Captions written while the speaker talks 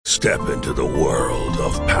Step into the world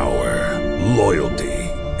of power, loyalty,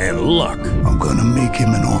 and luck. I'm gonna make him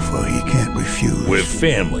an offer he can't refuse. With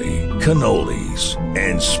family, cannolis,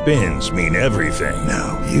 and spins mean everything.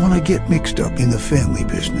 Now, you wanna get mixed up in the family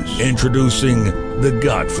business. Introducing The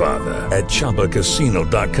Godfather at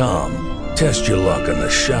ChumbaCasino.com. Test your luck in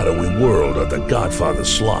the shadowy world of The Godfather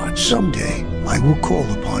slot. Someday, I will call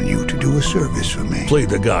upon you to do a service for me. Play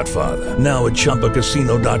The Godfather now at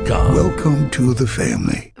ChumbaCasino.com. Welcome to the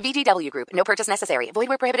family. VGW Group. No purchase necessary. Void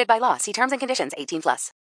where prohibited by law. See terms and conditions.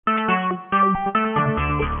 18+.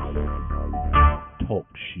 Talk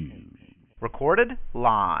shoes. Recorded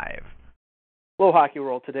live. Hello, Hockey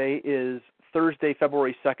World. Today is Thursday,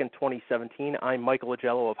 February 2nd, 2017. I'm Michael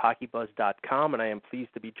Agello of HockeyBuzz.com, and I am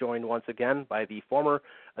pleased to be joined once again by the former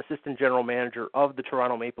Assistant General Manager of the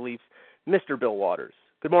Toronto Maple Leafs, Mr. Bill Waters.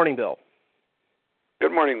 Good morning, Bill.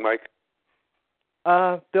 Good morning, Mike.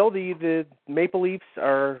 Bill, the Maple Leafs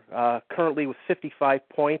are currently with 55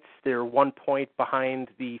 points. They're 1 point behind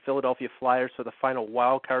the Philadelphia Flyers for the final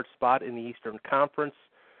wild card spot in the Eastern Conference,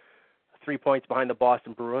 3 points behind the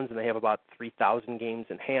Boston Bruins, and they have about 3,000 games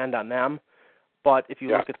in hand on them. But if you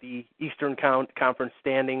look at the Eastern Conference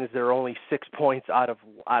standings, they're only 6 points out of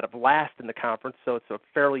last in the conference, so it's a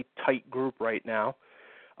fairly tight group right now.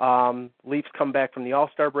 Leafs come back from the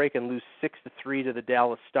All-Star break and lose 6-3 to the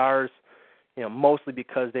Dallas Stars, mostly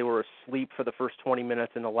because they were asleep for the first 20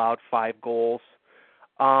 minutes and allowed 5 goals.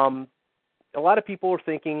 A lot of people are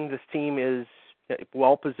thinking this team is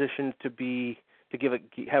well positioned to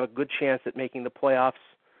have a good chance at making the playoffs.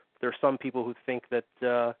 There are some people who think that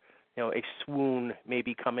a swoon may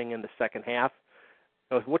be coming in the second half.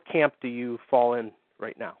 What camp do you fall in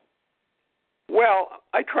right now? Well,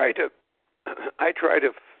 I try to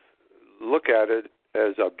look at it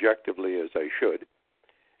as objectively as I should,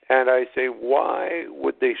 and I say, why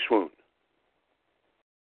would they swoon?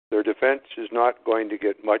 Their defense is not going to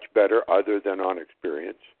get much better other than on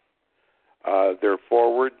experience. Their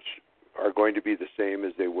forwards are going to be the same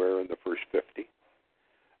as they were in the first 50.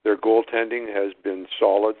 Their goaltending has been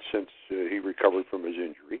solid since he recovered from his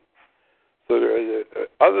injury. So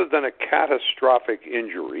other than a catastrophic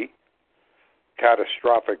injury,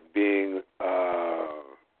 catastrophic being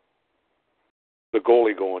the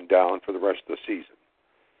goalie going down for the rest of the season,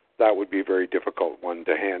 that would be a very difficult one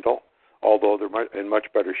to handle, although they're in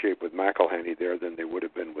much better shape with McElhinney there than they would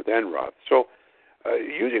have been with Enroth. So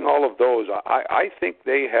using all of those, I think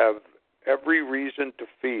they have every reason to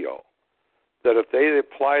feel that if they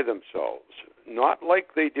apply themselves, not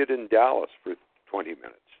like they did in Dallas for 20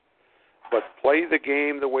 minutes, but play the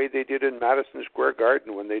game the way they did in Madison Square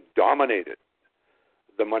Garden when they dominated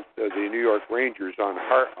the New York Rangers on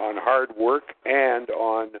hard work and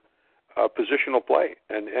on positional play,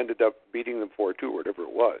 and ended up beating them 4-2, whatever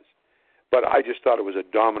it was. But I just thought it was a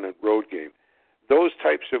dominant road game. Those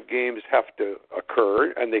types of games have to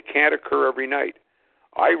occur, and they can't occur every night.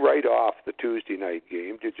 I write off the Tuesday night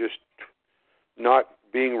game to just not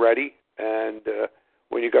being ready, and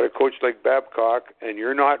when you got a coach like Babcock and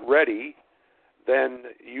you're not ready, then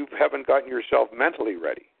you haven't gotten yourself mentally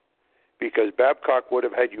ready, because Babcock would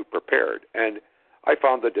have had you prepared. And I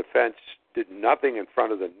found the defense did nothing in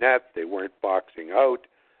front of the net. They weren't boxing out.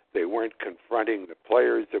 They weren't confronting the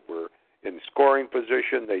players that were in scoring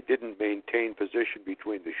position. They didn't maintain position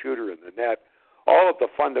between the shooter and the net. All of the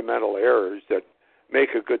fundamental errors that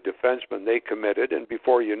make a good defenseman, they committed, and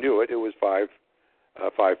before you knew it, it was 5-1.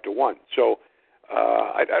 So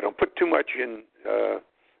I don't put too much in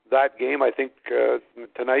that game. I think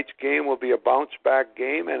tonight's game will be a bounce-back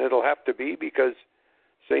game, and it'll have to be because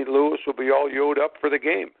St. Louis will be all yoed up for the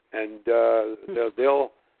game, and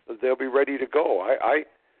they'll be ready to go.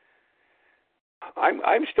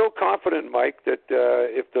 I'm still confident, Mike, that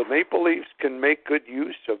if the Maple Leafs can make good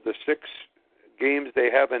use of the 6 games they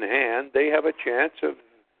have in hand, they have a chance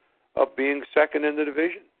of being second in the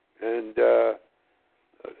division, and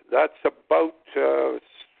that's about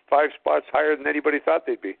 5 spots higher than anybody thought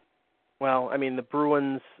they'd be. Well, I mean, the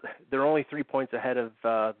Bruins, they're only 3 points ahead of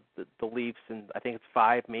the Leafs, and I think it's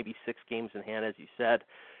 5, maybe 6 games in hand, as you said.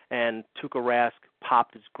 And Tuukka Rask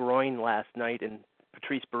popped his groin last night, and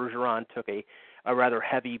Patrice Bergeron took a rather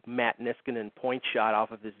heavy Matt Niskanen point shot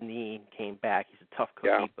off of his knee and came back. He's a tough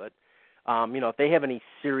cookie, but if they have any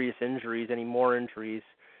serious injuries, any more injuries,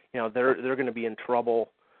 they're going to be in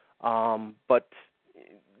trouble. But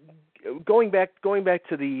going back to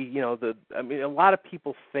a lot of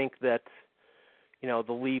people think that, the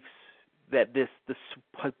Leafs, that this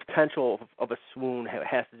potential of a swoon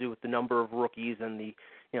has to do with the number of rookies and the,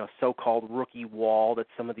 so-called rookie wall that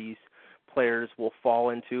some of these players will fall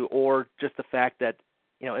into, or just the fact that,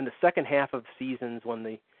 in the second half of seasons when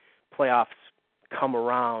the playoffs come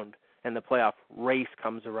around and the playoff race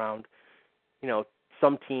comes around,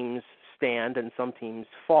 some teams stand and some teams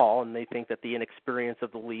fall, and they think that the inexperience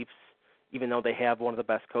of the Leafs, even though they have one of the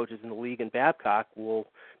best coaches in the league in Babcock, will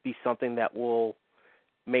be something that will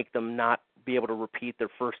make them not be able to repeat their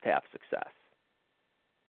first half success.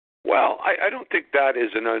 Well, I don't think that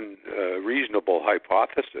is an unreasonable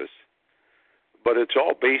hypothesis, but it's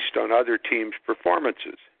all based on other teams'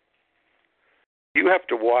 performances. You have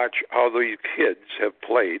to watch how these kids have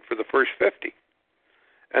played for the first 50,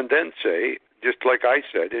 and then say, just like I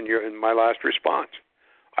said in my last response,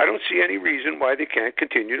 I don't see any reason why they can't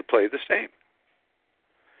continue to play the same.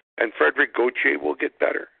 And Frederick Gauthier will get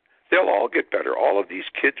better. They'll all get better. All of these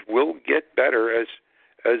kids will get better as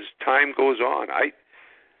time goes on.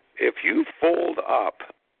 If you fold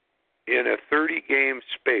up in a 30-game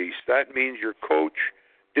space, that means your coach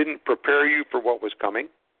didn't prepare you for what was coming.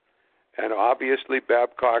 And obviously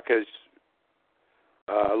Babcock has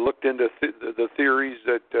looked into the theories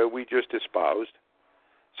that we just espoused.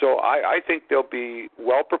 So I think they'll be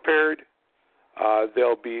well prepared.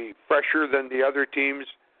 They'll be fresher than the other teams.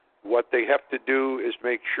 What they have to do is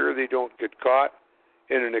make sure they don't get caught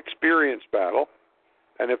in an experience battle.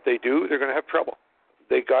 And if they do, they're going to have trouble.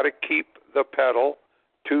 They got to keep the pedal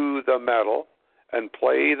to the metal and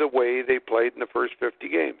play the way they played in the first 50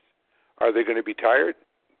 games. Are they going to be tired?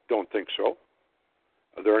 Don't think so.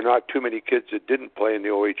 There are not too many kids that didn't play in the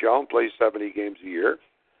OHL and play 70 games a year.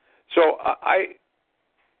 So I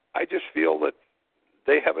just feel that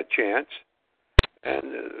they have a chance, and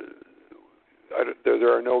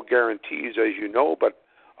there are no guarantees, as you know, but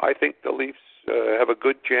I think the Leafs have a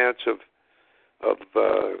good chance of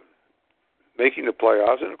making the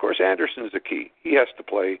playoffs. And, of course, Anderson's the key. He has to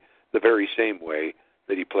play the very same way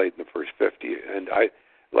that he played in the first 50. And I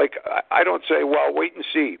don't say, well, wait and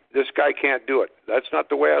see. This guy can't do it. That's not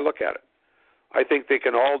the way I look at it. I think they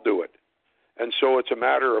can all do it. And so it's a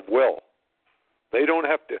matter of will. They don't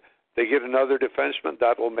have to. They get another defenseman,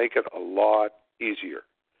 that will make it a lot easier.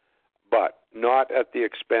 But not at the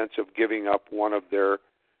expense of giving up one of their,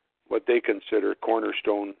 what they consider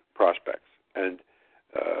cornerstone prospects. And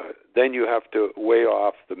then you have to weigh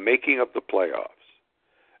off the making of the playoffs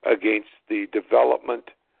against the development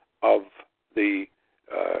of the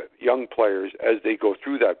young players as they go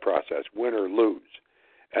through that process, win or lose.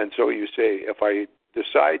 And so you say, if I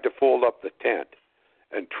decide to fold up the tent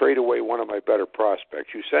and trade away one of my better prospects,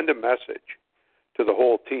 you send a message to the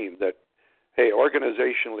whole team that, hey,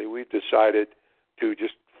 organizationally, we've decided to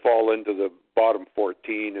just fall into the bottom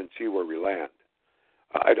 14 and see where we land.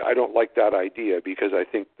 I don't like that idea, because I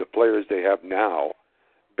think the players they have now,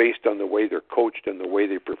 based on the way they're coached and the way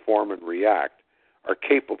they perform and react, are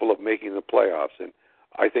capable of making the playoffs. And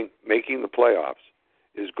I think making the playoffs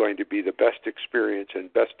is going to be the best experience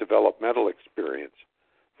and best developmental experience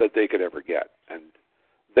that they could ever get. And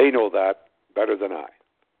they know that better than I.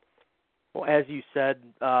 Well, as you said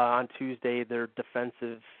on Tuesday, their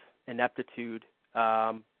defensive ineptitude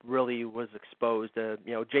really was exposed.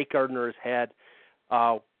 Jake Gardiner has had,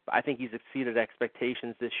 I think he's exceeded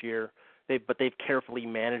expectations this year. But they've carefully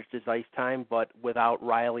managed his ice time. But without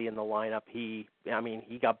Riley in the lineup, he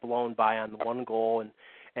got blown by on one goal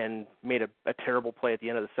and made a terrible play at the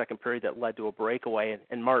end of the second period that led to a breakaway.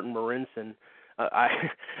 And Martin Marincin,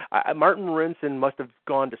 Martin Marincin must have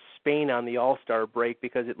gone to Spain on the All-Star break,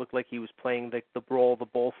 because it looked like he was playing the role of the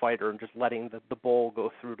bullfighter and just letting the bull go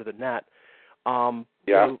through to the net.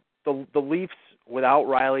 The Leafs without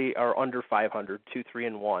Riley are under 500,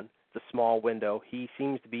 2-3-1. It's a small window. He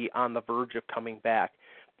seems to be on the verge of coming back.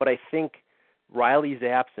 But I think Riley's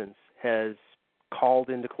absence has called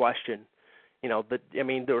into question,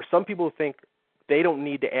 there are some people who think they don't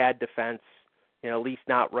need to add defense, at least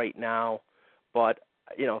not right now. But,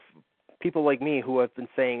 people like me who have been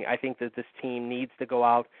saying, I think that this team needs to go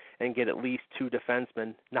out and get at least two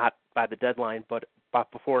defensemen, not by the deadline, but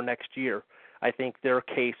before next year. I think their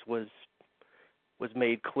case was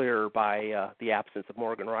made clearer by the absence of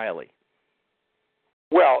Morgan Riley.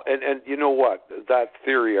 Well, and you know what? That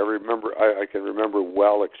theory, I can remember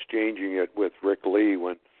well exchanging it with Rick Lee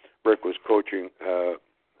when Rick was coaching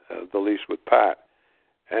the Leafs with Pat.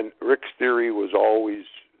 And Rick's theory was always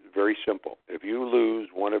very simple. If you lose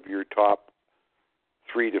one of your top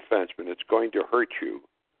three defensemen, it's going to hurt you,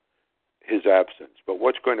 his absence. But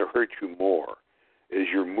what's going to hurt you more is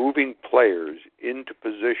you're moving players into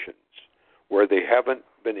positions where they haven't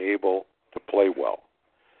been able to play well.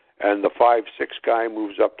 And the 5-6 guy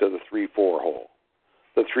moves up to the 3-4 hole.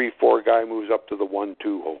 The 3-4 guy moves up to the 1-2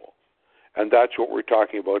 hole. And that's what we're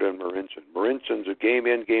talking about in Marincin. Marincin's a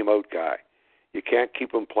game-in, game-out guy. You can't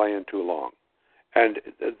keep him playing too long. And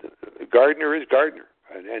Gardner is Gardner,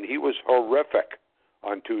 and he was horrific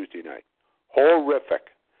on Tuesday night. Horrific.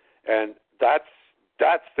 And that's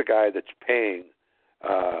the guy that's paying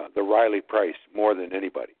the Riley price more than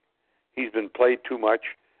anybody. He's been played too much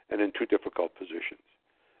and in too difficult positions.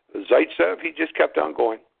 Zaitsev, he just kept on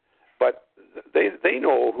going. But they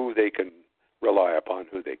know who they can rely upon,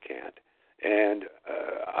 who they can't. And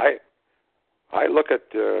I look at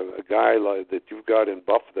a guy like that you've got in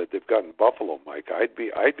Buffalo, that they've got in Buffalo, Mike. I'd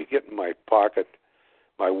be getting my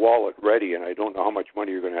wallet ready, and I don't know how much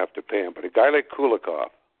money you're going to have to pay him. But a guy like Kulikov,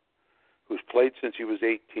 who's played since he was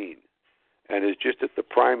 18, and is just at the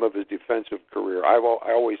prime of his defensive career. I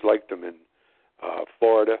always liked him in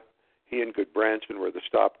Florida. He and Goodbranson were the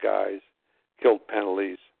stop guys, killed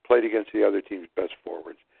penalties, played against the other team's best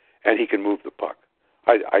forwards, and he can move the puck.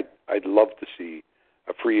 I'd love to see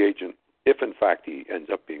a free agent, if in fact he ends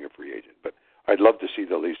up being a free agent. But I'd love to see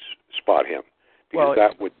the Leafs spot him, because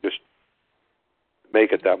that would just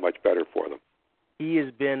make it that much better for them. He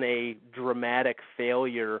has been a dramatic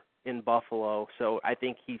failure in Buffalo, so I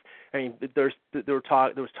think there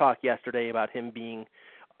was talk yesterday about him being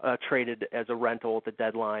traded as a rental at the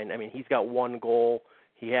deadline. I mean, he's got one goal.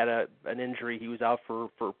 He had an injury. He was out for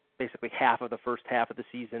basically half of the first half of the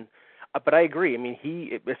season. But I agree. I mean,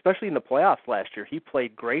 he, especially in the playoffs last year, he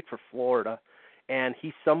played great for Florida, and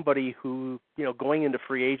he's somebody who, going into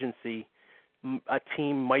free agency, a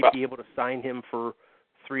team might be able to sign him for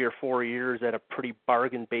 3 or 4 years at a pretty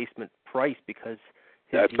bargain basement price because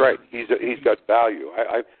that's right. He's got value.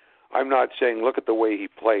 I'm not saying look at the way he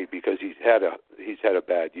played, because he's had a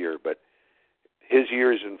bad year, but his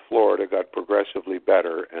years in Florida got progressively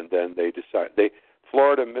better, and then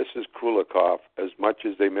Florida misses Kulikov as much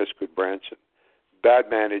as they miss Goodbranson. Bad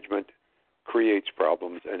management creates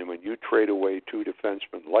problems, and when you trade away 2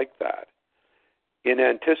 defensemen like that, in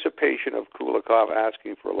anticipation of Kulikov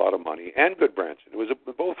asking for a lot of money, and Goodbranson, it was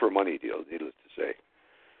both were money deals, needless to say.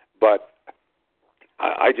 But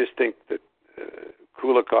I just think that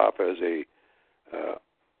Kulikov as a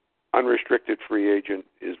unrestricted free agent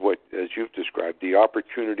is what, as you've described, the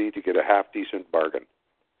opportunity to get a half-decent bargain.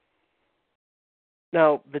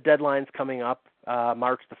 Now, the deadline's coming up,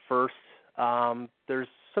 March the 1st.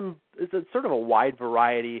 It's a sort of a wide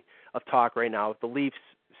variety of talk right now. If the Leafs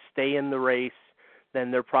stay in the race, then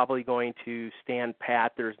they're probably going to stand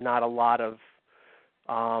pat. There's not a lot of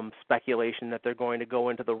speculation that they're going to go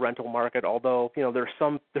into the rental market, although, there's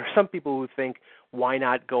some people who think, why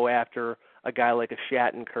not go after a guy like a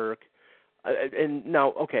Shattenkirk? And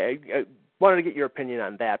now, okay, I wanted to get your opinion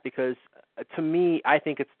on that, because to me, I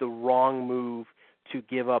think it's the wrong move to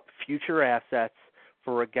give up future assets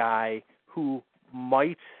for a guy who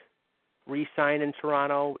might re-sign in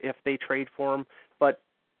Toronto if they trade for him. But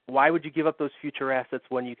why would you give up those future assets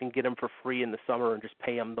when you can get him for free in the summer and just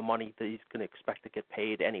pay him the money that he's going to expect to get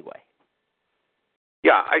paid anyway?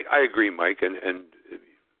 Yeah, I agree, Mike. And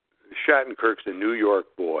Shattenkirk's a New York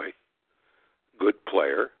boy, good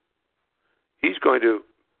player. He's going to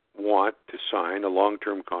want to sign a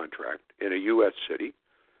long-term contract in a U.S. city,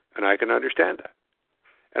 and I can understand that.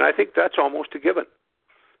 And I think that's almost a given.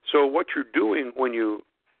 So what you're doing when you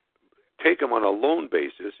take him on a loan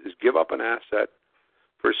basis is give up an asset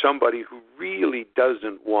for somebody who really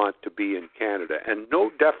doesn't want to be in Canada, and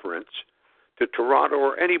no deference to Toronto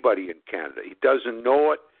or anybody in Canada. He doesn't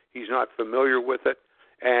know it, he's not familiar with it,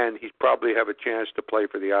 and he'd probably have a chance to play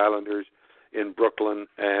for the Islanders in Brooklyn,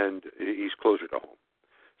 and he's closer to home.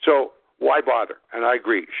 So why bother? And I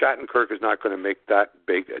agree, Shattenkirk is not going to make that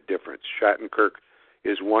big a difference. Shattenkirk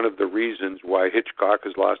is one of the reasons why Hitchcock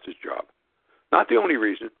has lost his job. Not the only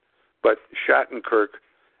reason, but Shattenkirk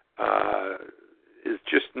is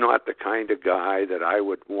just not the kind of guy that I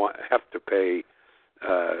would have to pay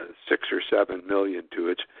 $6 or $7 million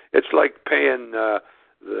to. It's like paying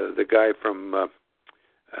the guy from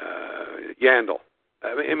Yandel.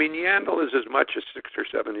 I mean, Yandel is as much a $6 or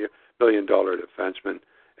 $7 million defenseman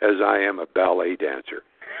as I am a ballet dancer.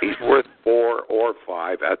 He's worth 4 or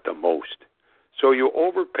 5 at the most. So you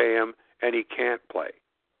overpay him, and he can't play.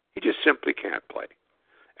 He just simply can't play,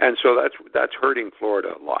 and so that's hurting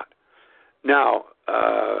Florida a lot. Now,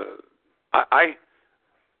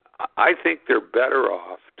 I think they're better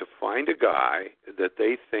off to find a guy that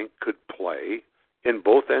they think could play in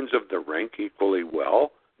both ends of the rink equally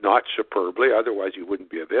well, not superbly, otherwise he wouldn't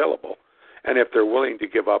be available. And if they're willing to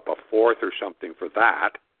give up a fourth or something for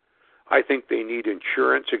that, I think they need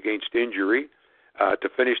insurance against injury to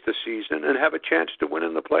finish the season and have a chance to win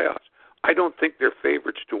in the playoffs. I don't think they're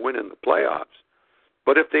favorites to win in the playoffs,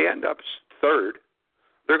 but if they end up third,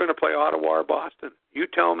 they're going to play Ottawa or Boston. You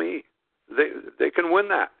tell me. They can win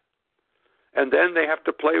that. and then they have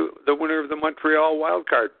to play the winner of the Montreal wild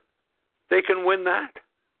card. They can win that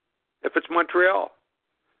if it's Montreal.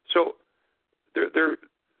 So they're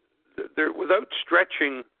without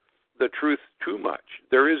stretching the truth too much,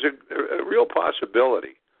 there is a real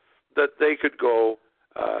possibility that they could go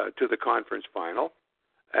to the conference final,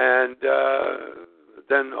 and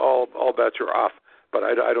then all bets are off. But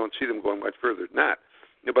I don't see them going much further than that.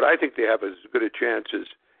 But I think they have as good a chance as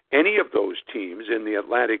any of those teams in the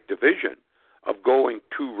Atlantic Division of going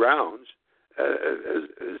 2 rounds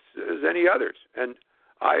as any others. And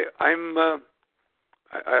I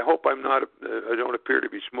hope I'm not. I don't appear to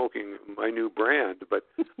be smoking my new brand, but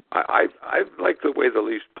I like the way the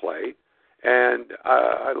Leafs play, and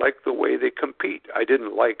I like the way they compete. I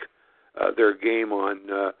didn't like their game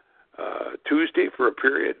on Tuesday for a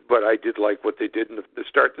period, but I did like what they did in the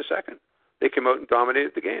start the second. They came out and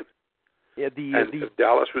dominated the game. Yeah,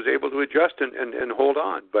 Dallas was able to adjust and hold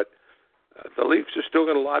on, but the Leafs have still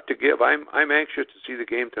got a lot to give. I'm anxious to see the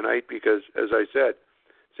game tonight because, as I said,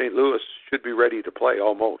 St. Louis should be ready to play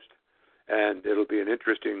almost, and it'll be an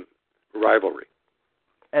interesting rivalry.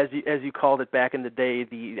 As you called it back in the day,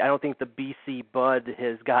 I don't think the BC Bud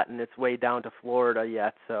has gotten its way down to Florida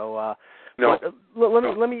yet. So no.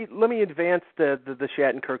 Let me advance the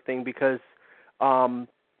Shattenkirk thing because Bob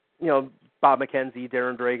McKenzie,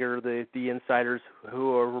 Darren Dreger, the insiders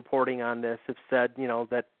who are reporting on this have said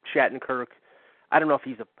that Shattenkirk, I don't know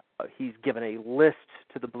if he's given a list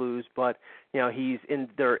to the Blues, but he's in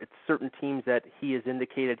there. It's certain teams that he has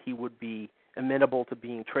indicated he would be amenable to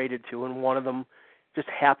being traded to, and one of them just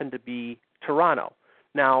happened to be Toronto.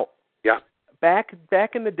 Now, yeah. Back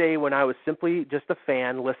in the day when I was simply just a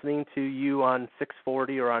fan listening to you on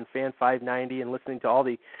 640 or on Fan 590 and listening to all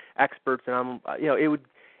the experts, and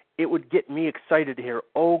it would get me excited to hear,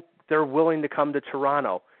 they're willing to come to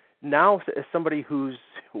Toronto. Now, as somebody who's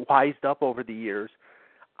wised up over the years,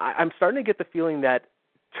 I'm starting to get the feeling that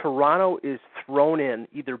Toronto is thrown in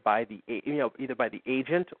either by the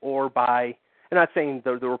agent or by. I'm not saying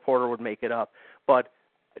the reporter would make it up, but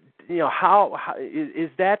how is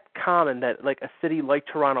that common that like a city like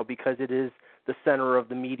Toronto, because it is the center of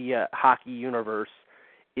the media hockey universe,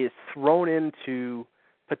 is thrown into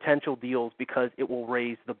potential deals because it will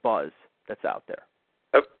raise the buzz that's out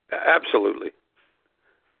there? Absolutely.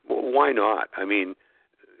 Well, why not? I mean,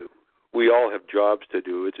 we all have jobs to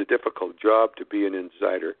do. It's a difficult job to be an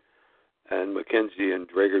insider, and McKenzie and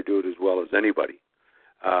Dreger do it as well as anybody.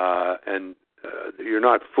 And you're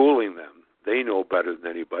not fooling them. They know better than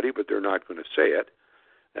anybody, but they're not going to say it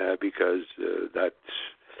because that's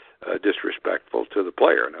disrespectful to the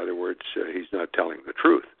player. In other words, he's not telling the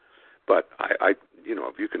truth. But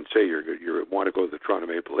if you can say you want to go to the Toronto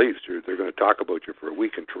Maple Leafs, they're going to talk about you for a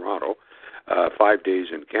week in Toronto, 5 days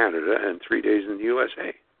in Canada, and 3 days in the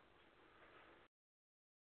USA.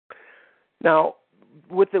 Now,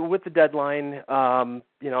 with the deadline,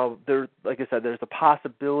 there, like I said, there's a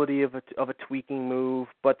possibility of a tweaking move,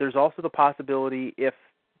 but there's also the possibility if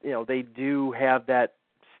they do have that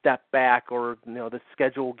step back or the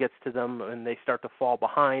schedule gets to them and they start to fall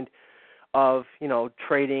behind, of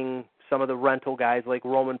trading some of the rental guys like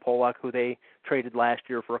Roman Polak, who they traded last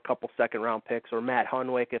year for a couple second-round picks, or Matt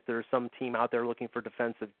Hunwick if there's some team out there looking for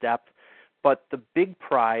defensive depth. But the big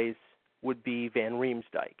prize would be Van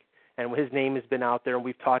Riemsdyk. And his name has been out there, and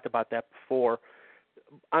we've talked about that before.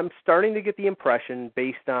 I'm starting to get the impression,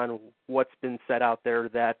 based on what's been said out there,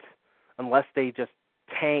 that unless they just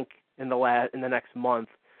tank in the next month,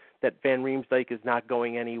 that Van Riemsdyk is not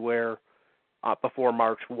going anywhere before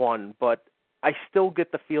March 1. But I still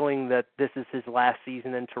get the feeling that this is his last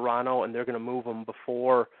season in Toronto, and they're going to move him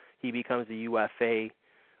before he becomes a UFA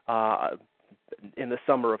in the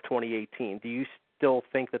summer of 2018. Do you still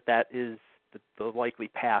think that is the likely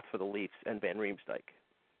path for the Leafs and Van Riemsdyk?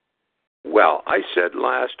 Well, I said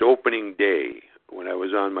last opening day when I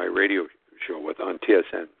was on my radio show on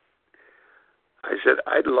TSN, I said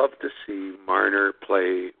I'd love to see Marner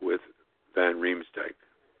play with Van Riemsdyk.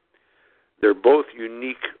 They're both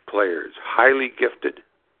unique players, highly gifted,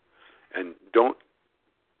 and don't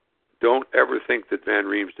ever think that Van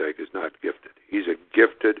Riemsdyk is not gifted. He's a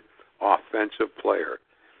gifted offensive player.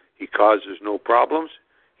 He causes no problems.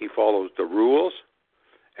 He follows the rules,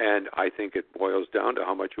 and I think it boils down to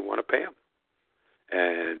how much you want to pay him.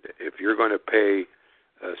 And if you're going to pay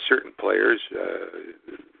certain players,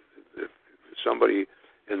 if somebody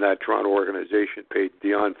in that Toronto organization paid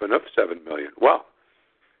Dion Phaneuf $7 million, well,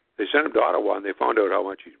 they sent him to Ottawa and they found out how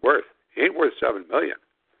much he's worth. He ain't worth $7 million.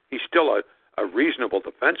 He's still a reasonable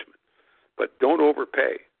defenseman, but don't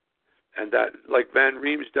overpay. And that, like Van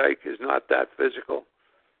Riemsdyk, is not that physical,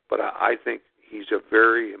 but I think he's a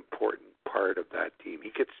very important part of that team.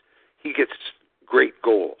 He gets great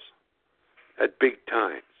goals at big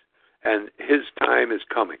times, and his time is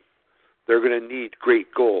coming. They're going to need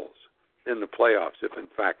great goals in the playoffs if, in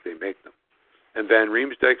fact, they make them. And Van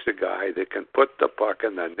Riemsdyk's a guy that can put the puck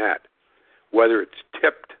in the net, whether it's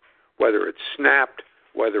tipped, whether it's snapped,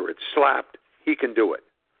 whether it's slapped. He can do it.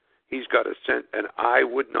 He's got a sense, and I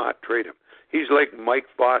would not trade him. He's like Mike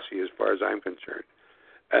Bossy as far as I'm concerned,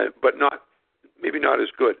 but maybe not as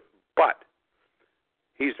good. But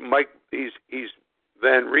he's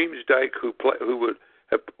Van Riemsdyk who would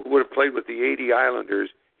have played with the 80 Islanders.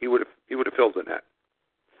 He would have filled the net,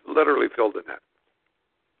 literally filled the net.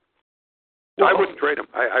 I wouldn't trade him.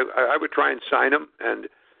 I would try and sign him, and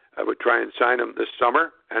I would try and sign him this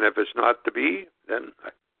summer. And if it's not to be, then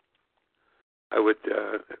I would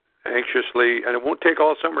anxiously. And it won't take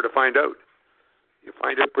all summer to find out. You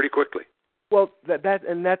find out pretty quickly. Well, that's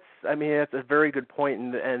a very good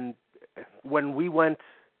point. And when we went,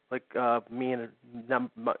 like me and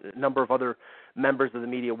a number of other members of the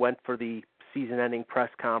media went for the season-ending press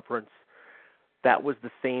conference, that was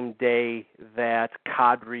the same day that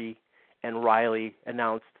Kadri and Riley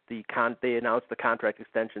announced the contract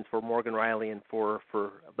extensions for Morgan Riley and for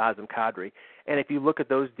Nazem Kadri. And if you look at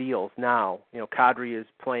those deals now, Kadri is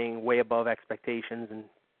playing way above expectations and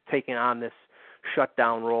taking on this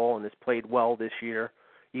shutdown role and has played well this year.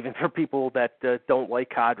 Even for people that don't like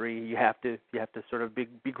Kadri, you have to sort of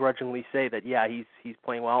begrudgingly say that he's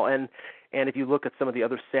playing well. And if you look at some of the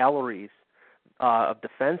other salaries of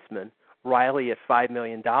defensemen, Riley at $5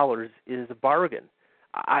 million is a bargain.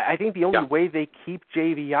 I think the only way they keep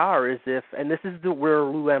JVR is if, and this is where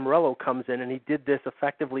Lou Lamoriello comes in, and he did this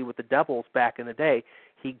effectively with the Devils back in the day.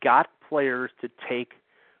 He got players to take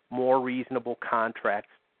more reasonable contracts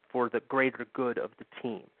for the greater good of the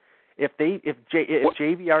team. If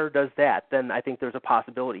JVR does that, then I think there's a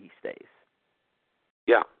possibility he stays.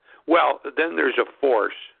 Yeah. Well, then there's a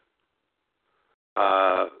force,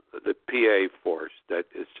 the PA force, that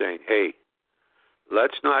is saying, hey,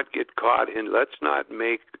 let's not get caught let's not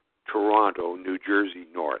make Toronto, New Jersey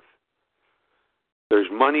North. There's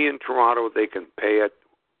money in Toronto, they can pay it.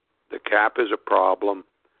 The cap is a problem,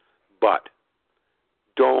 but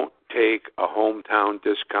don't take a hometown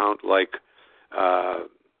discount like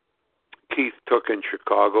Keith took in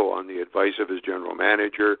Chicago on the advice of his general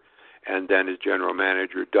manager, and then his general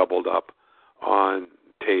manager doubled up on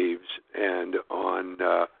Taves and on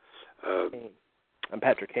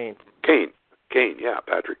Patrick Kane.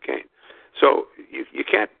 Patrick Kane. So you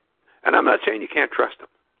can't, and I'm not saying you can't trust him,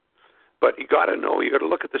 but you got to know, you got to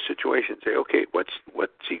look at the situation and say, okay, what's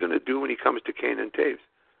he going to do when he comes to Kane and Taves?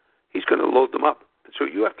 He's going to load them up. So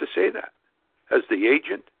you have to say that as the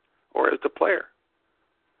agent or as the player.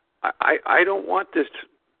 I don't want this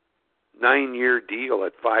 9-year deal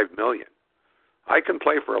at $5 million. I can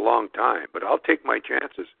play for a long time, but I'll take my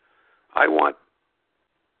chances.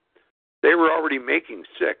 They were already making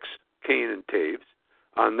 $6, Kane and Taves,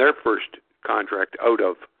 on their first contract out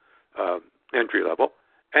of entry level,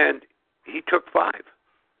 and he took $5.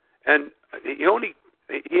 And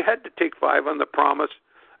he had to take $5 on the promise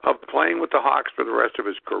of playing with the Hawks for the rest of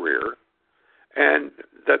his career, and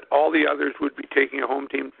that all the others would be taking a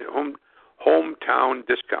hometown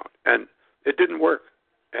discount. And it didn't work,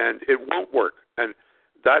 and it won't work. And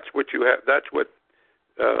that's what you have. That's what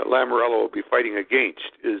Lamoriello will be fighting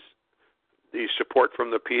against, is the support from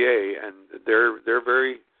the PA, and they're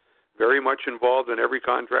very, very much involved in every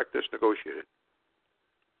contract that's negotiated.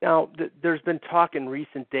 Now, there's been talk in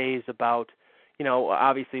recent days about,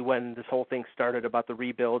 obviously when this whole thing started about the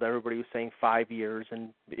rebuild, everybody was saying 5 years,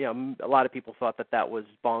 and a lot of people thought that was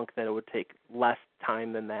bunk, that it would take less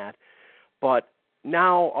time than that. But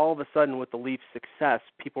now, all of a sudden, with the Leafs' success,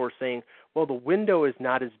 people are saying, well, the window is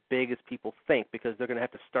not as big as people think, because they're going to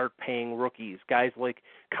have to start paying rookies. Guys like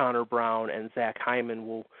Connor Brown and Zach Hyman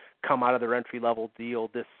will come out of their entry-level deal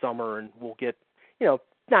this summer and will get,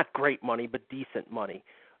 not great money, but decent money.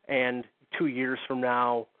 And 2 years from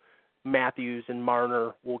now, Matthews and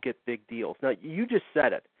Marner will get big deals. Now, you just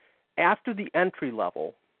said it. After the entry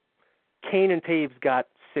level, Kane and Taves got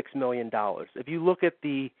 $6 million. If you look at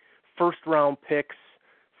the first-round picks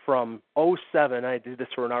from 2007, I did this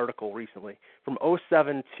for an article recently, from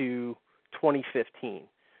 2007 to 2015,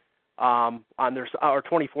 or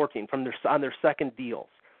 2014, on their second deals,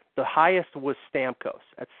 the highest was Stamkos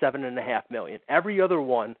at $7.5 million. Every other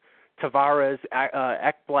one, Tavares,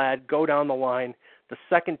 Ekblad, go down the line. The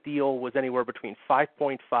second deal was anywhere between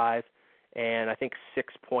 5.5 and I think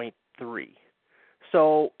 6.3.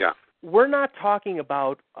 So we're not talking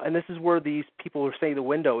about, and this is where these people who say the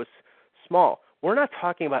window is small, we're not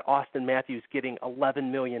talking about Austin Matthews getting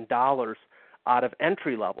 $11 million out of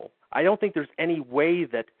entry level. I don't think there's any way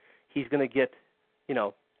that he's going to get,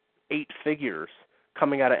 8 figures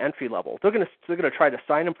coming out of entry level. They're going to try to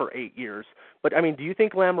sign him for 8 years. But I mean, do you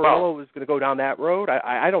think Lamoriello is going to go down that road?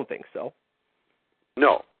 I don't think so.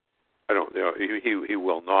 No, I don't. He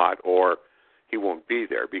will not, or he won't be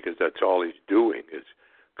there, because that's all he's doing is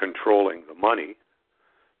controlling the money.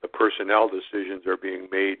 The personnel decisions are being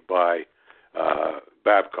made by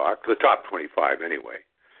Babcock, the top 25 anyway,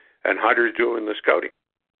 and Hunter's doing the scouting.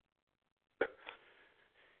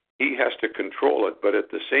 He has to control it, but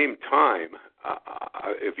at the same time,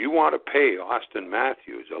 if you want to pay Austin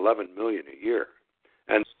Matthews $11 million a year,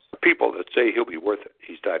 and people that say he'll be worth it,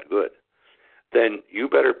 he's that good, then you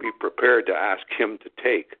better be prepared to ask him to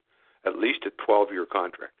take at least a 12-year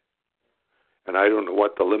contract. And I don't know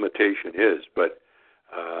what the limitation is, but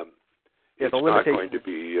it's not going to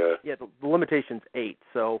be. The limitation's 8.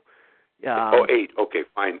 So. 8. Okay,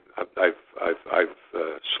 fine. I've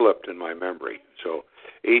slipped in my memory. So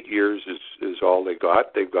 8 years is all they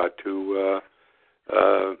got. They've got to.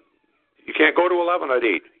 You can't go to 11 at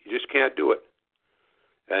 8. You just can't do it.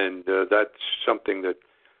 And that's something that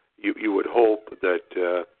you would hope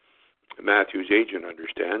that Matthew's agent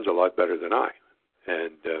understands a lot better than I.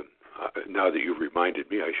 And now that you've reminded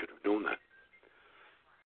me, I should have known that.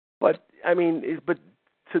 But I mean,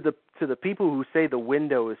 to the people who say the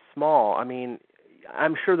window is small, I mean,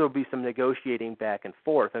 I'm sure there'll be some negotiating back and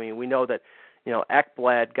forth. I mean, we know that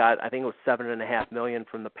Ekblad got, I think it was $7.5 million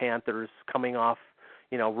from the Panthers, coming off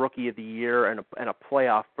Rookie of the Year and a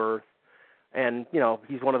playoff berth, and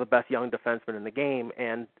he's one of the best young defensemen in the game,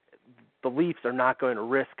 and the Leafs are not going to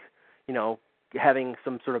risk having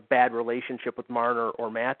some sort of bad relationship with Marner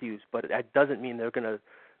or Matthews, but that doesn't mean they're going to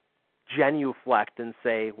genuflect and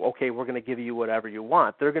say, okay, we're going to give you whatever you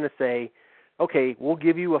want. They're going to say, okay, we'll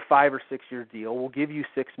give you a 5 or 6 year deal. We'll give you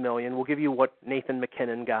 $6 million. We'll give you what Nathan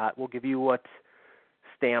McKinnon got. We'll give you what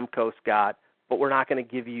Stamkos got, but we're not going to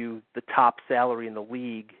give you the top salary in the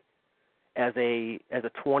league as a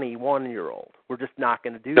 21-year-old. We're just not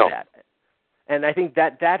going to do that. And I think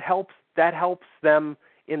that helps them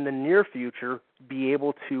in the near future be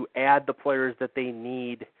able to add the players that they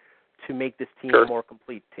need to make this team a more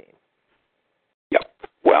complete team. Yeah.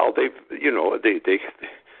 Well, they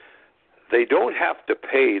don't have to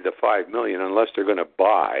pay the $5 million unless they're going to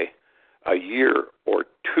buy a year or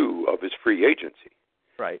 2 of his free agency.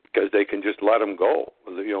 Right. Because they can just let him go.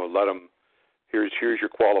 Let him. Here's your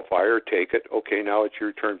qualifier. Take it. Okay, now it's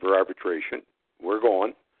your turn for arbitration. We're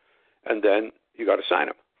going, and then you got to sign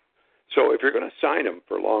him. So if you're going to sign him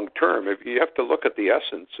for long term, if you have to look at the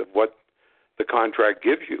essence of what the contract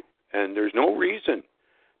gives you, and there's no reason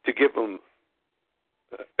to give him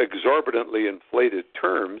exorbitantly inflated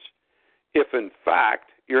terms if, in fact,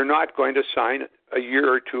 you're not going to sign a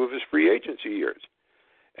year or 2 of his free agency years.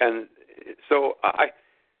 And so I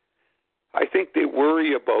think they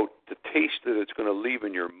worry about the taste that it's going to leave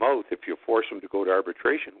in your mouth if you force him to go to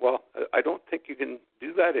arbitration. Well, I don't think you can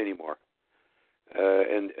do that anymore.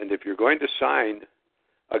 And if you're going to sign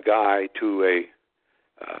a guy to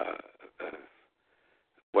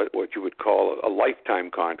what you would call a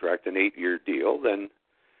lifetime contract, an 8-year deal, then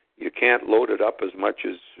you can't load it up as much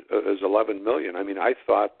as $11 million. I mean, I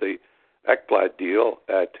thought the Ekblad deal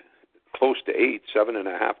at close to 8,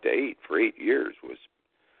 7.5 to 8 for 8 years was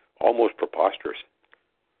almost preposterous.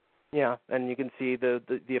 Yeah, and you can see the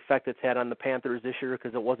effect it's had on the Panthers this year,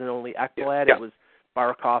 because it wasn't only Ekblad, it was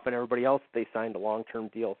Barkov and everybody else. They signed long-term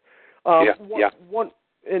deals.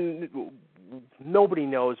 And nobody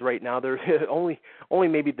knows right now. There's only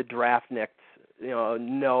maybe the draftniks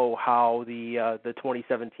know how the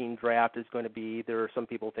 2017 draft is going to be. There are some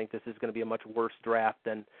people think this is going to be a much worse draft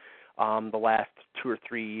than the last 2 or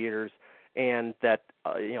 3 years, and that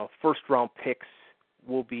first-round picks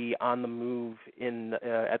will be on the move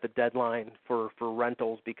at the deadline for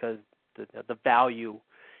rentals, because the value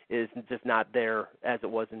is just not there as it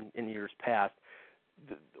was in years past.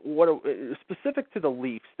 Specific to the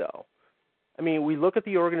Leafs, though, I mean, we look at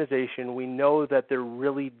the organization. We know that they're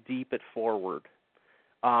really deep at forward.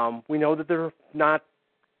 We know that they're not.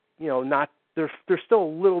 They're still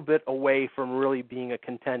a little bit away from really being a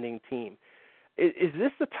contending team. Is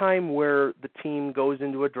this the time where the team goes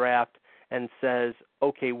into a draft and says,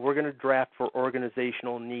 okay, we're going to draft for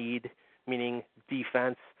organizational need, meaning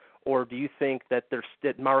defense, or do you think that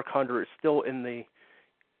Mark Hunter is still in the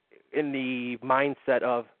mindset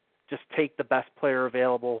of just take the best player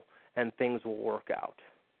available and things will work out?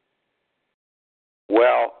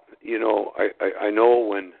 Well, I know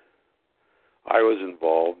when I was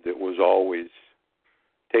involved, it was always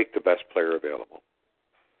take the best player available.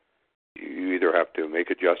 You either have to make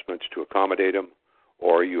adjustments to accommodate him,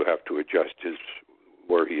 or you have to adjust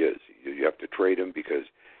where he is. You have to trade him because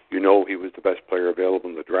you know he was the best player available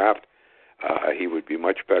in the draft. He would be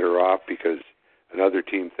much better off because another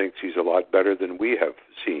team thinks he's a lot better than we have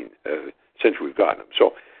seen since we've gotten him.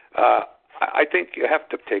 So I think you have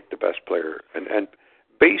to take the best player. And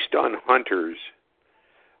based on Hunter's,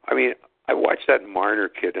 I mean, I watched that Marner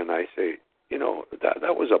kid and I say, you know,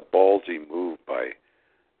 that was a ballsy move by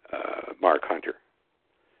Mark Hunter.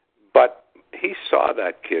 But he saw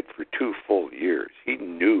that kid for 2 full years. He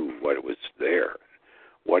knew what was there,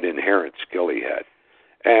 what inherent skill he had.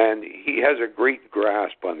 And he has a great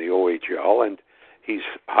grasp on the OHL, and he's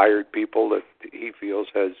hired people that he feels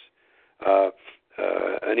has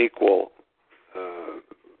an equal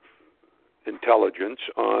intelligence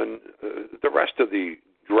on the rest of the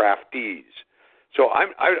draftees. So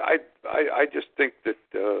I just think that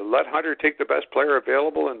let Hunter take the best player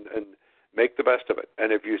available and make the best of it.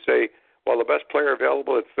 And if you say, well, the best player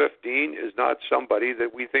available at 15 is not somebody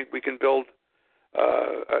that we think we can build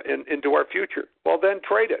into our future, well, then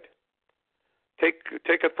trade it.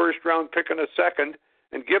 Take a first-round pick and a second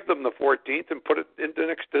and give them the 14th and put it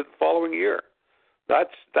into the following year.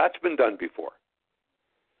 That's been done before.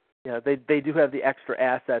 Yeah, they do have the extra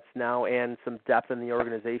assets now and some depth in the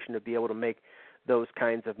organization to be able to make those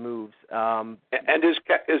kinds of moves. And is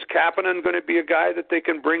Kapanen going to be a guy that they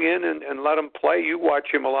can bring in and let him play? You watch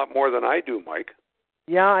him a lot more than I do, Mike.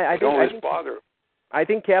 Yeah, I think his father. I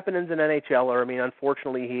think Kapanen's an NHLer. I mean,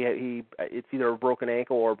 unfortunately, he it's either a broken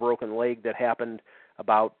ankle or a broken leg that happened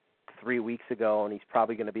about 3 weeks ago, and he's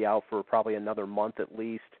probably going to be out for probably another month at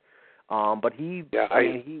least. But he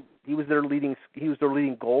was their leading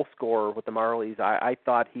goal scorer with the Marlies. I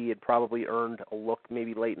thought he had probably earned a look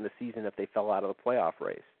maybe late in the season if they fell out of the playoff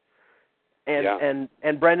race. And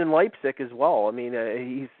Brendan Leipsic as well. I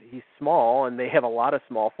mean, he's small, and they have a lot of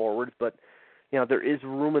small forwards, but you know there is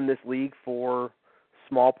room in this league for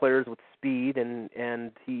small players with speed,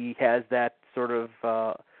 and he has that sort of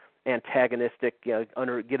antagonistic, get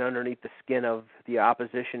underneath the skin of the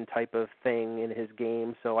opposition type of thing in his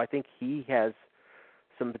game. So I think he has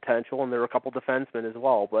some potential, and there are a couple defensemen as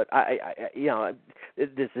well. But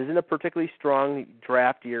this isn't a particularly strong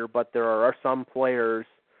draft year, but there are some players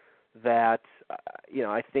that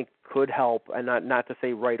I think could help, and not to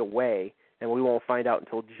say right away, and we won't find out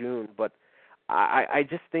until June. But I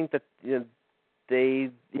just think that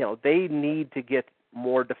they need to get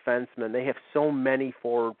more defensemen. They have so many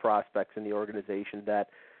forward prospects in the organization that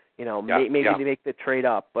maybe they make the trade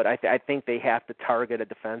up, but I think they have to target a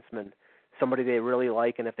defenseman, somebody they really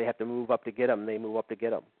like, and if they have to move up to get them, they move up to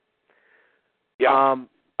get them. Yeah,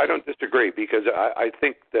 I don't disagree because I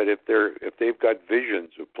think that if they've got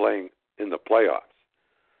visions of playing in the playoffs,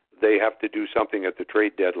 they have to do something at the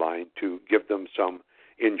trade deadline to give them some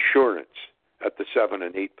insurance at the 7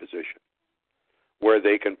 and 8 position, where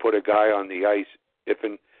they can put a guy on the ice if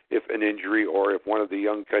an injury or if one of the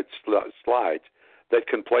young kids slides, that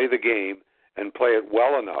can play the game and play it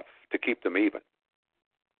well enough to keep them even.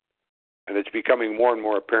 And it's becoming more and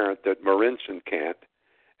more apparent that Marinson can't,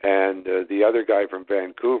 and the other guy from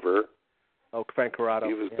Vancouver, Frank Corrado,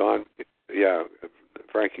 he was gone. Yeah,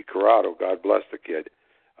 Frankie Corrado, God bless the kid,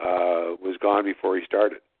 was gone before he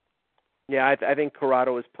started. Yeah, I think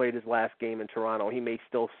Corrado has played his last game in Toronto. He may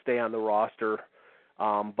still stay on the roster,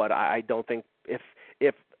 but I don't think if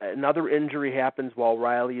another injury happens while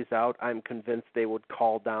Riley is out, I'm convinced they would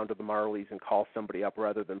call down to the Marlies and call somebody up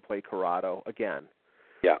rather than play Corrado again.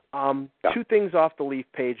 Yeah. 2 things off the Leaf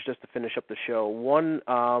page just to finish up the show. One,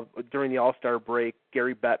 during the All-Star break,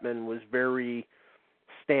 Gary Bettman was very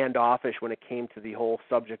standoffish when it came to the whole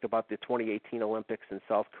subject about the 2018 Olympics in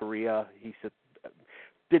South Korea. He said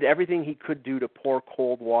did everything he could do to pour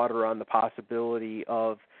cold water on the possibility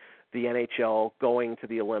of the NHL going to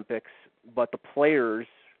the Olympics, but the players,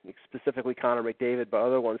 specifically Connor McDavid, but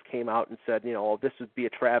other ones came out and said, this would be a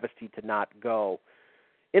travesty to not go.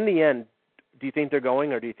 In the end, do you think they're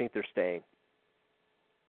going or do you think they're staying?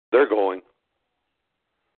 They're going.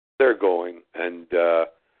 They're going, and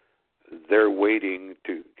they're waiting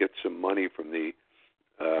to get some money from the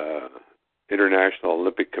International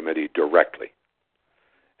Olympic Committee directly.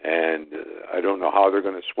 And I don't know how they're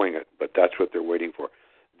going to swing it, but that's what they're waiting for.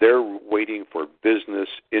 They're waiting for business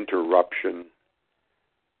interruption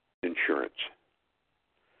insurance.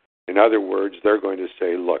 In other words, they're going to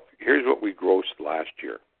say, look, here's what we grossed last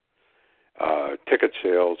year. Ticket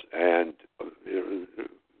sales and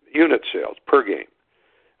unit sales per game.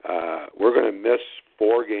 We're going to miss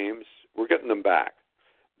 4 games. We're getting them back.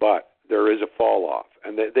 But there is a fall off.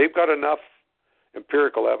 And they've got enough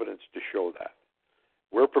empirical evidence to show that.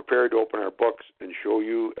 We're prepared to open our books and show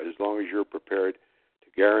you, as long as you're prepared to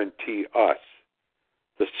guarantee us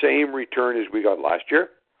the same return as we got last year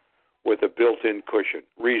with a built-in cushion,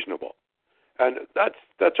 reasonable. And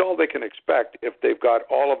that's all they can expect if they've got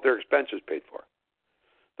all of their expenses paid for.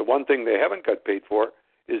 The one thing they haven't got paid for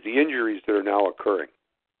is the injuries that are now occurring.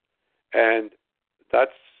 And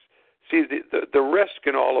the risk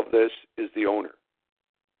in all of this is the owner.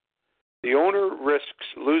 The owner risks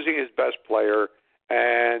losing his best player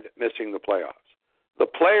and missing the playoffs. The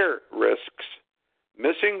player risks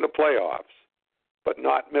missing the playoffs, but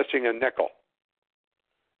not missing a nickel.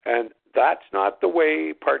 And that's not the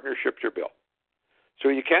way partnerships are built. So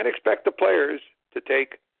you can't expect the players to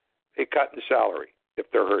take a cut in salary if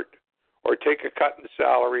they're hurt, or take a cut in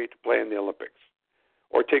salary to play in the Olympics,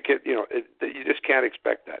 or take it, you just can't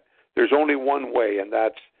expect that. There's only one way, and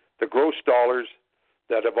that's the gross dollars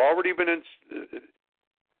that have already been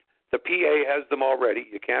the PA has them already.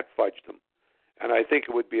 You can't fudge them. And I think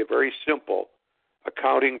it would be a very simple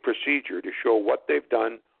accounting procedure to show what they've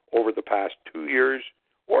done over the past 2 years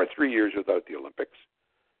or 3 years without the Olympics,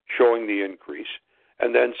 showing the increase,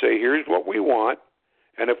 and then say, here's what we want,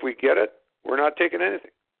 and if we get it, we're not taking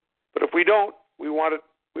anything. But if we don't, we want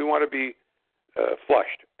to be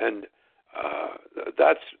flushed. And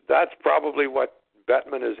that's probably what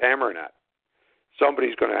Bettman is hammering at.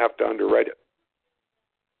 Somebody's going to have to underwrite it.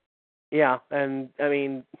 Yeah, and I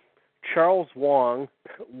mean, Charles Wong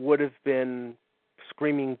would have been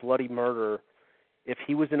screaming bloody murder if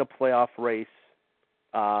he was in a playoff race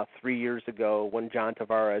 3 years ago when John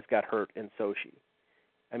Tavares got hurt in Sochi.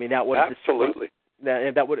 I mean, that would have absolutely.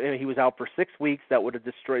 That would. He was out for 6 weeks. That would have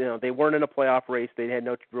destroyed. They weren't in a playoff race. They had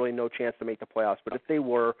really no chance to make the playoffs. But if they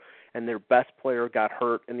were, and their best player got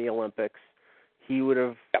hurt in the Olympics, he would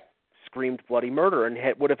have screamed bloody murder and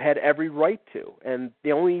would have had every right to. And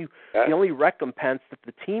the only recompense that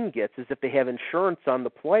the team gets is if they have insurance on the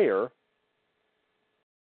player.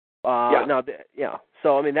 So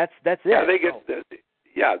I mean that's it. Yeah, they get.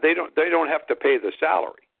 They don't have to pay the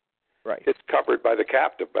salary. Right. It's covered by the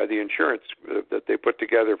captive, by the insurance that they put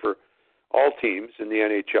together for all teams in the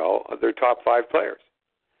NHL, their top 5 players.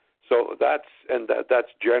 So that's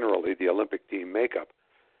generally the Olympic team makeup.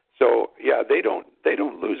 So they don't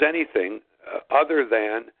lose anything other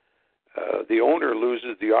than the owner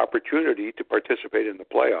loses the opportunity to participate in the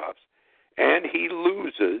playoffs, and he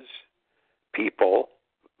loses people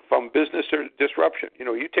from business disruption.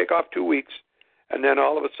 You take off 2 weeks. And then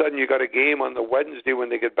all of a sudden you got a game on the Wednesday when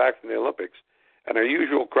they get back from the Olympics, and our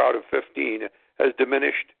usual crowd of 15 has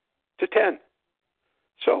diminished to 10.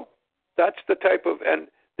 So that's the type of, and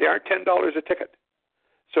they aren't $10 a ticket.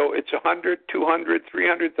 So it's 100, 200,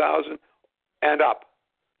 300,000 and up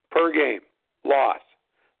per game loss.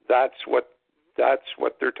 That's what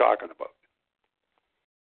they're talking about.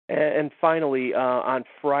 And finally, on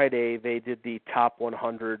Friday they did the top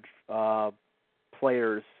 100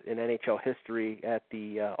 players in NHL history at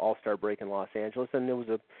the All-Star break in Los Angeles, and it was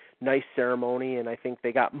a nice ceremony, and I think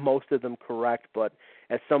they got most of them correct. But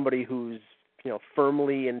as somebody who's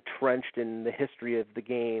firmly entrenched in the history of the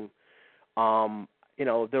game,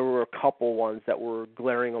 there were a couple ones that were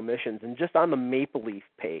glaring omissions. And just on the Maple Leaf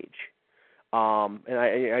page, and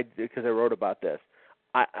I because I wrote about this,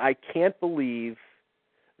 I can't believe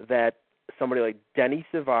that somebody like Denny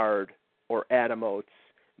Savard or Adam Oates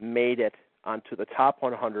made it onto the top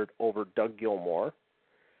 100 over Doug Gilmour.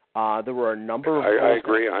 There were a number of. I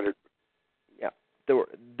agree 100. Yeah,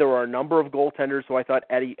 there were a number of goaltenders who I thought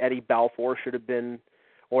Eddie Balfour should have been,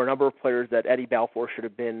 or a number of players that Eddie Balfour should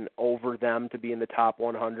have been over them to be in the top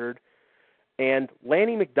 100. And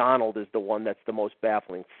Lanny McDonald is the one that's the most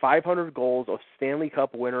baffling. 500 goals, a Stanley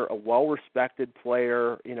Cup winner, a well-respected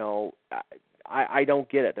player. I don't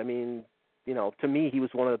get it. I mean, to me, he was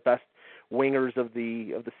one of the best wingers of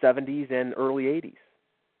the 70s and early 80s.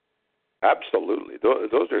 Absolutely.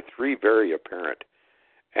 Those are 3 very apparent.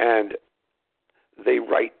 And they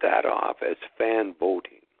write that off as fan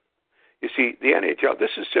voting. You see, the NHL,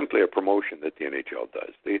 this is simply a promotion that the NHL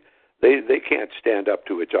does. They can't stand up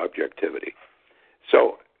to its objectivity.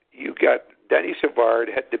 So you got Denny Savard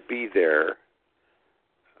had to be there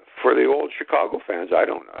for the old Chicago fans. I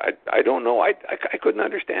don't know. I couldn't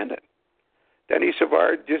understand it. Denny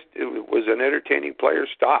Savard was an entertaining player.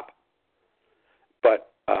 Stop.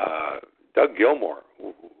 But Doug Gilmour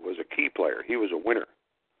was a key player. He was a winner.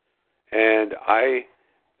 And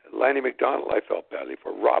Lanny McDonald, I felt badly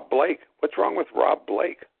for. Rob Blake. What's wrong with Rob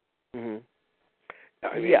Blake? Mm-hmm.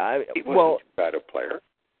 He wasn't too bad a player.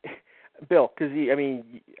 Bill, because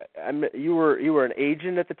you were an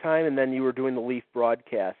agent at the time, and then you were doing the Leaf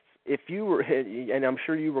broadcasts. if you were, and I'm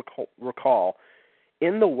sure you recall,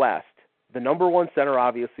 in the West, the number one center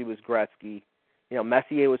obviously was Gretzky. You know,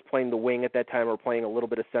 Messier was playing the wing at that time, or playing a little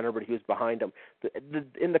bit of center, but he was behind him.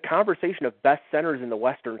 In the conversation of best centers in the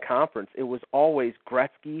Western Conference, it was always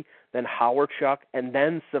Gretzky, then Howard-Chuck, and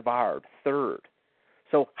then Savard, third.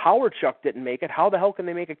 So Howard-Chuck didn't make it. How the hell can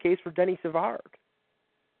they make a case for Denny Savard?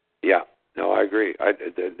 Yeah, no, I agree.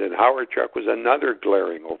 Then Howard-Chuck was another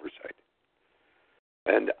glaring oversight.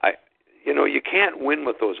 And you can't win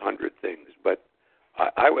with those 100 things, but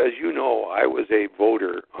I, as you know, I was a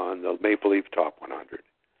voter on the Maple Leaf Top 100,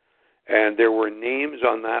 and there were names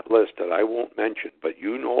on that list that I won't mention, but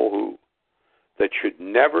you know who, that should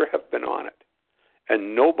never have been on it,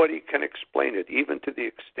 and nobody can explain it, even to the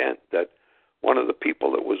extent that one of the people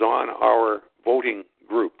that was on our voting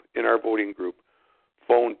group,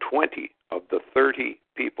 phoned 20 of the 30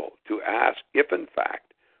 people to ask if, in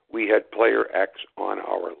fact, we had player X on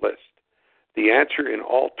our list. The answer in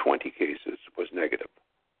all 20 cases was negative.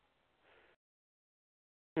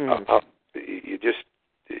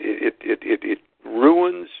 It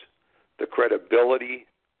ruins the credibility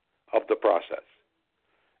of the process,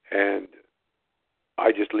 and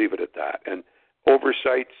I just leave it at that. And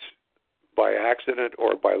oversights by accident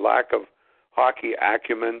or by lack of hockey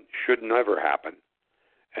acumen should never happen.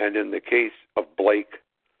 And in the case of Blake,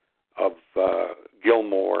 of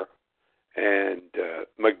Gilmore, and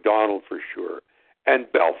McDonald for sure, and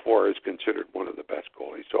Belfour is considered one of the best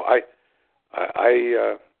goalies. So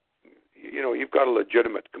you've got a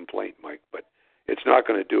legitimate complaint, Mike, but it's not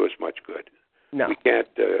going to do us much good. No. We can't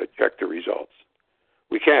check the results.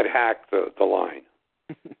 We can't hack the line.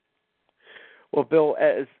 Well, Bill,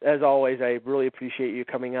 as always, I really appreciate you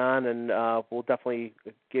coming on, and we'll definitely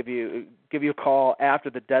give you a call after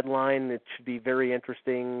the deadline. It should be very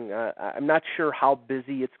interesting. I'm not sure how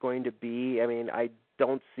busy it's going to be. I mean, I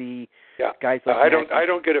don't see guys like I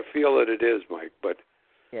don't get a feel that it is, Mike, but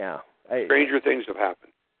stranger things have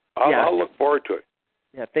happened. I'll look forward to it.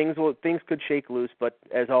 Yeah, things could shake loose, but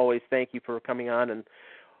as always, thank you for coming on, and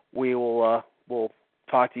we'll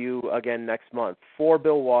talk to you again next month. For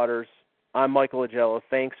Bill Waters, I'm Michael Agello.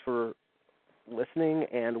 Thanks for listening,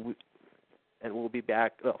 and we'll be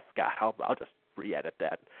back. Oh, God, I'll just re-edit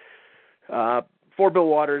that. For Bill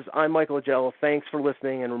Waters, I'm Michael Agello. Thanks for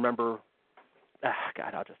listening, and remember,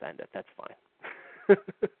 God, I'll just end it. That's fine.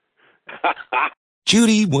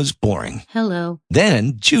 Judy was boring. Hello.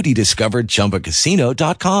 Then Judy discovered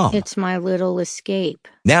ChumbaCasino.com. It's my little escape.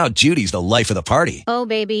 Now Judy's the life of the party. Oh,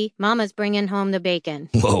 baby, mama's bringing home the bacon.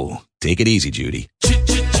 Whoa, take it easy, Judy.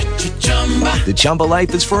 The Chumba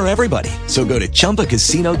life is for everybody. So go to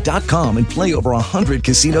ChumbaCasino.com and play over 100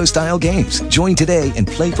 casino-style games. Join today and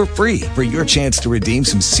play for free for your chance to redeem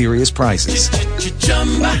some serious prizes.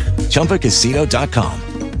 ChumbaCasino.com.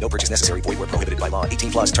 No purchase necessary. Void where prohibited by law.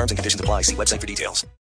 18+ terms and conditions apply. See website for details.